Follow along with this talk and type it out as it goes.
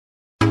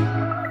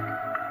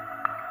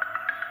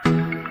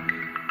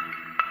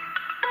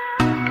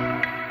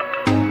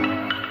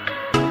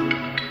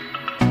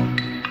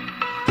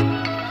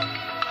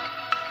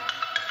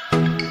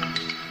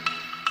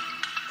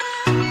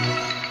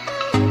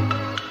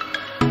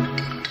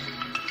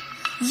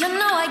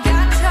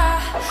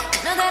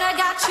know that I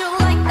got you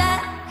like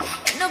that.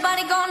 Ain't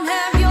nobody gonna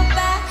have your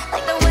back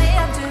like the way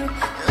I do.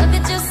 Love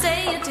it, just say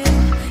you do.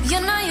 You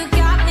know you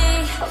got me.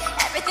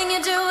 Everything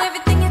you do,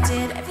 everything you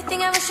did, everything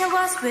I wish I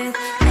was with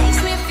makes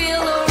me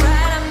feel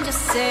alright. I'm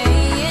just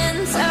saying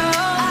so.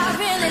 I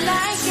really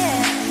like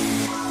it.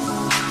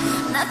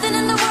 Nothing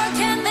in the world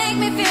can make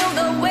me feel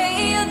the way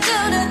you do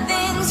the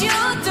things you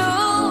do.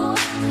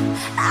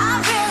 I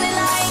really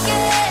like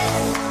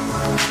it.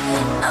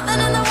 Nothing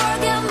in the world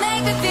can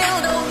make me feel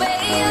the way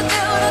you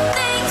do the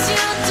things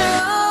you do.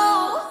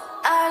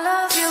 I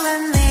love you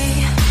and me,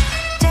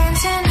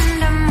 dancing in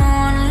the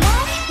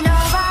moonlight.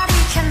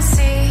 Nobody can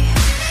see,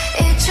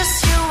 it's just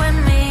you and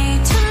me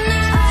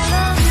tonight. I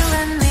love you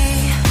and me,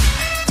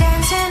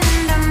 dancing in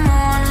the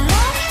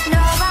moonlight.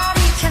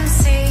 Nobody can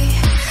see,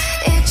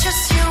 it's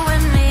just you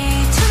and me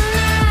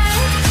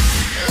tonight.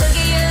 Look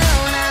at you,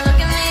 now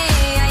look at me.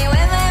 Are you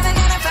ever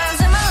gonna find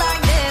someone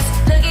like this?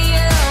 Look at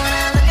you,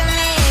 now look at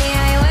me.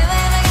 Are you ever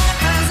gonna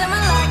find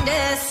someone like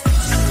this?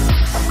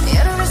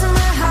 You're the reason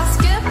my heart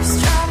skips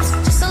drops.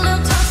 Just a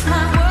little touch,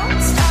 my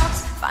world stops.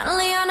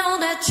 Finally I know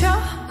that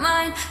you're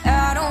mine.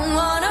 I don't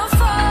wanna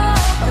fall,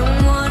 don't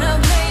wanna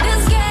play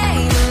this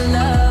game of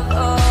love.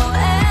 Oh,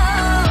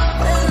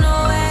 there's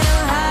nowhere to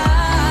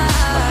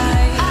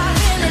hide. I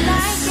really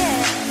like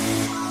it.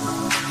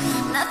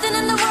 Nothing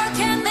in the world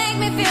can make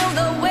me feel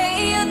the way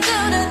you do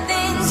the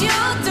things you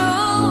do.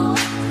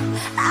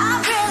 I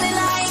really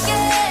like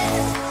it.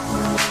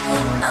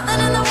 Nothing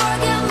in the world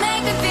can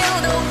make me feel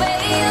the way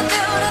you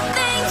do the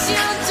things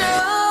you do.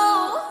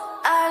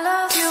 I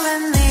love you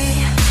and me,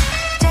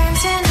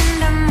 dancing in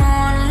the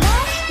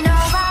moonlight.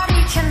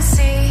 Nobody can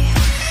see,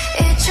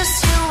 it's just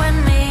you and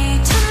me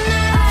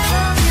tonight. I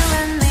love you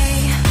and me,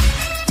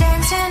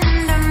 dancing in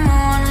the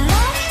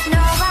moonlight.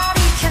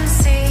 Nobody can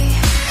see,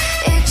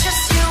 it's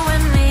just you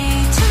and me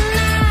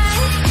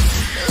tonight.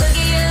 Look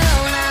at you,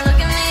 now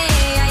look at me.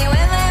 Are you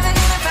ever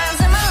gonna find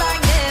someone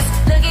like this?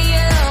 Look at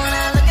you,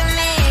 now look at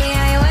me.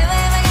 Are you ever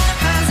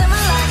gonna find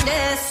someone like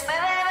this?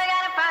 Ever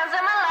gonna find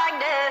someone like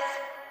this?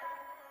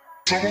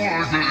 I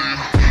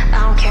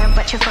don't care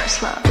about your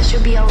first love, this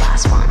should be your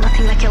last one.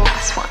 Nothing like your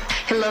last one.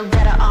 You look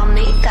better on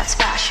me, that's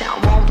fashion.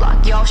 Won't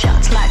block your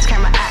shots, lights,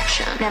 camera,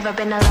 action. Never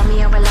been a love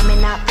me or a love me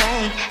not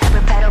thing.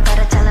 Every petal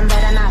better tell him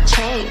better not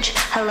change.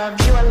 I love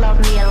you, I love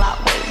me a lot.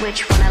 Wait,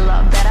 which one I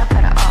love better?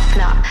 Better off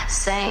not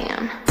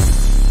saying.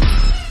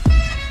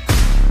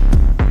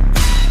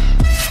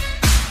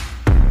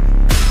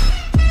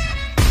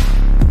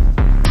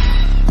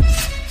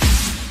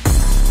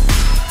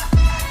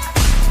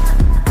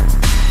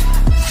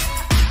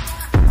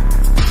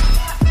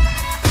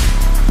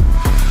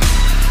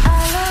 I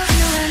love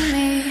you and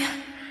me.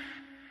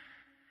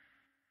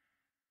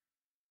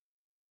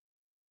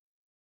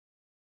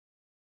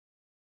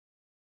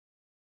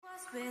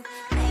 With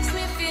makes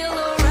me feel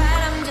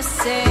alright. I'm just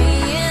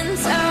saying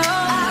so.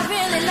 I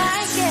really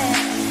like it.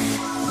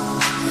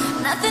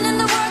 Nothing in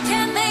the world